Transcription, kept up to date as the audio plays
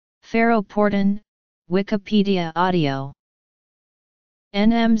Ferroportin, Wikipedia audio.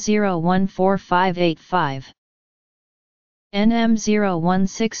 NM014585.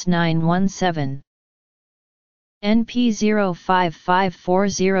 NM016917.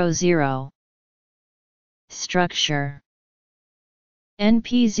 NP055400. Structure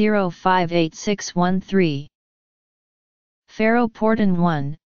NP058613. Ferroportin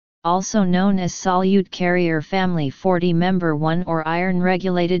 1, also known as solute carrier family 40-member 1 or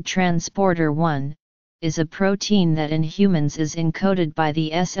iron-regulated transporter 1, is a protein that in humans is encoded by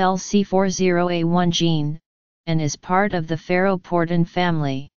the SLC40A1 gene, and is part of the ferroportin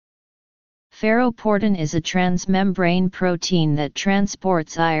family. Ferroportin is a transmembrane protein that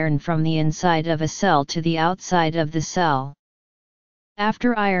transports iron from the inside of a cell to the outside of the cell.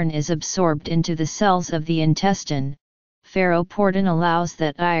 After iron is absorbed into the cells of the intestine, ferroportin allows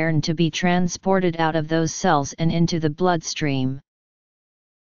that iron to be transported out of those cells and into the bloodstream.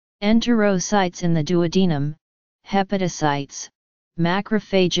 Enterocytes in the duodenum, hepatocytes,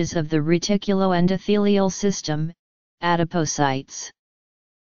 macrophages of the reticuloendothelial system, adipocytes.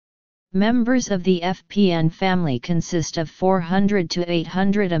 Members of the FPN family consist of 400 to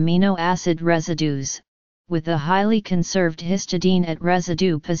 800 amino acid residues, with a highly conserved histidine at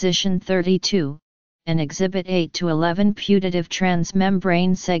residue position 32, and exhibit 8 to 11 putative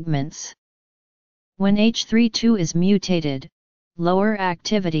transmembrane segments. When H32 is mutated, lower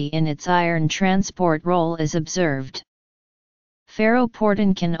activity in its iron transport role is observed.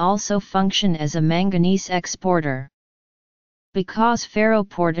 Ferroportin can also function as a manganese exporter. Because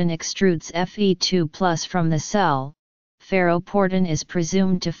ferroportin extrudes Fe2+ from the cell, ferroportin is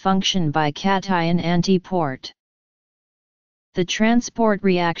presumed to function by cation antiport. The transport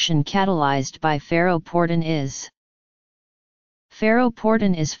reaction catalyzed by ferroportin is.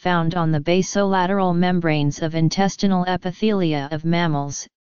 Ferroportin is found on the basolateral membranes of intestinal epithelia of mammals,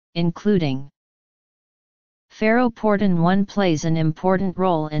 including. Ferroportin 1 plays an important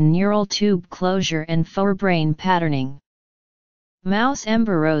role in neural tube closure and forebrain patterning. Mouse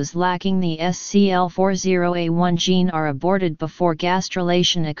embryos lacking the SCL40A1 gene are aborted before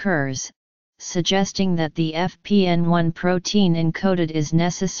gastrulation occurs, suggesting that the FPN1 protein encoded is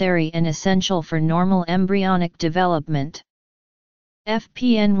necessary and essential for normal embryonic development.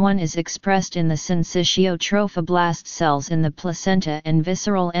 FPN1 is expressed in the syncytiotrophoblaст cells in the placenta and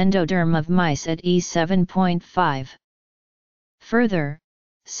visceral endoderm of mice at E7.5. Further,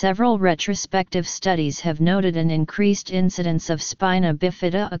 several retrospective studies have noted an increased incidence of spina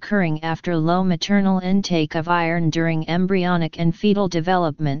bifida occurring after low maternal intake of iron during embryonic and fetal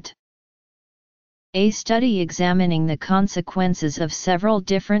development. A study examining the consequences of several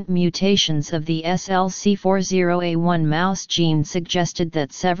different mutations of the SLC40A1 mouse gene suggested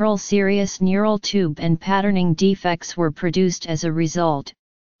that several serious neural tube and patterning defects were produced as a result,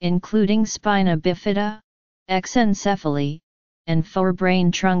 including spina bifida, exencephaly, and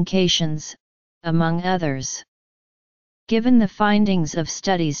forebrain truncations, among others. Given the findings of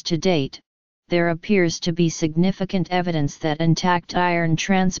studies to date, there appears to be significant evidence that intact iron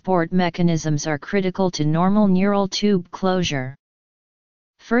transport mechanisms are critical to normal neural tube closure.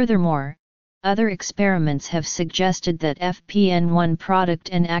 Furthermore, other experiments have suggested that FPN1 product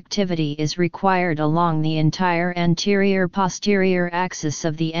and activity is required along the entire anterior-posterior axis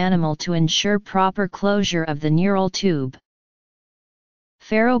of the animal to ensure proper closure of the neural tube.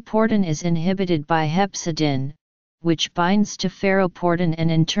 Ferroportin is inhibited by hepcidin, which binds to ferroportin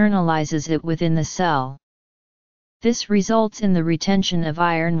and internalizes it within the cell. This results in the retention of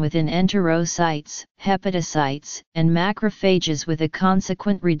iron within enterocytes, hepatocytes, and macrophages with a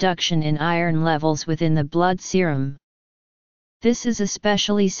consequent reduction in iron levels within the blood serum. This is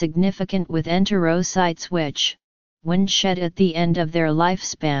especially significant with enterocytes which, when shed at the end of their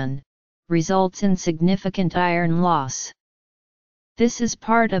lifespan, results in significant iron loss. This is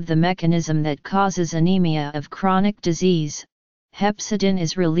part of the mechanism that causes anemia of chronic disease. Hepcidin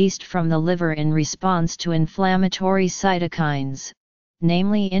is released from the liver in response to inflammatory cytokines,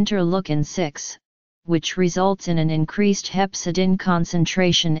 namely interleukin-6, which results in an increased hepcidin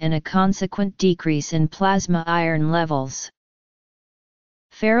concentration and a consequent decrease in plasma iron levels.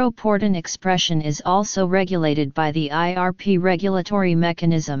 Ferroportin expression is also regulated by the IRP regulatory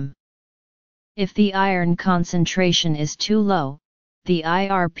mechanism. If the iron concentration is too low, the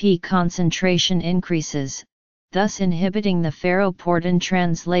IRP concentration increases, thus inhibiting the ferroportin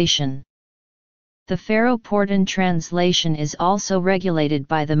translation. The ferroportin translation is also regulated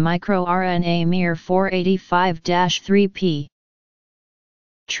by the microRNA miR485-3P.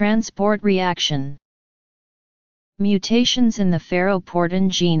 Transport reaction. Mutations in the ferroportin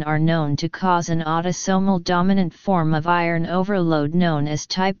gene are known to cause an autosomal dominant form of iron overload known as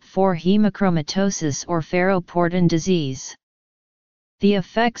type 4 hemochromatosis or ferroportin disease. The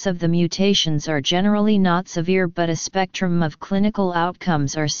effects of the mutations are generally not severe, but a spectrum of clinical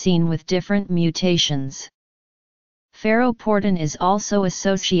outcomes are seen with different mutations. Ferroportin is also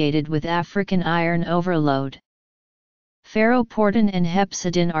associated with African iron overload. Ferroportin and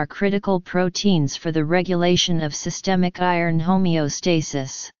hepcidin are critical proteins for the regulation of systemic iron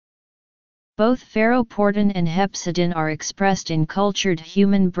homeostasis. Both ferroportin and hepcidin are expressed in cultured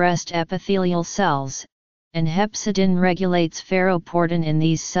human breast epithelial cells, and hepcidin regulates ferroportin in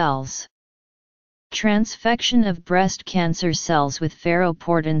these cells. Transfection of breast cancer cells with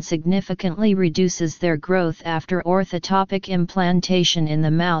ferroportin significantly reduces their growth after orthotopic implantation in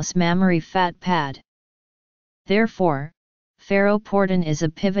the mouse mammary fat pad. Therefore, ferroportin is a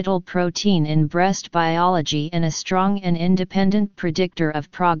pivotal protein in breast biology and a strong and independent predictor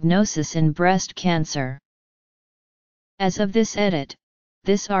of prognosis in breast cancer. As of this edit,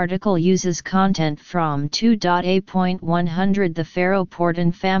 this article uses content from 2.A.100 the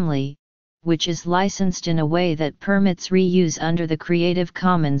ferroportin family, which is licensed in a way that permits reuse under the Creative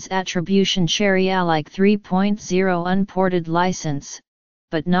Commons Attribution Share Alike 3.0 unported license,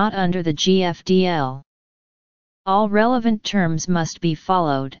 but not under the GFDL. All relevant terms must be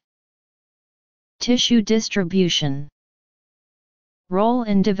followed. Tissue distribution. Role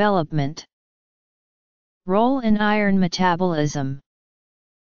in development. Role in iron metabolism.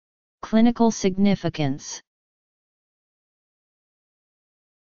 Clinical significance.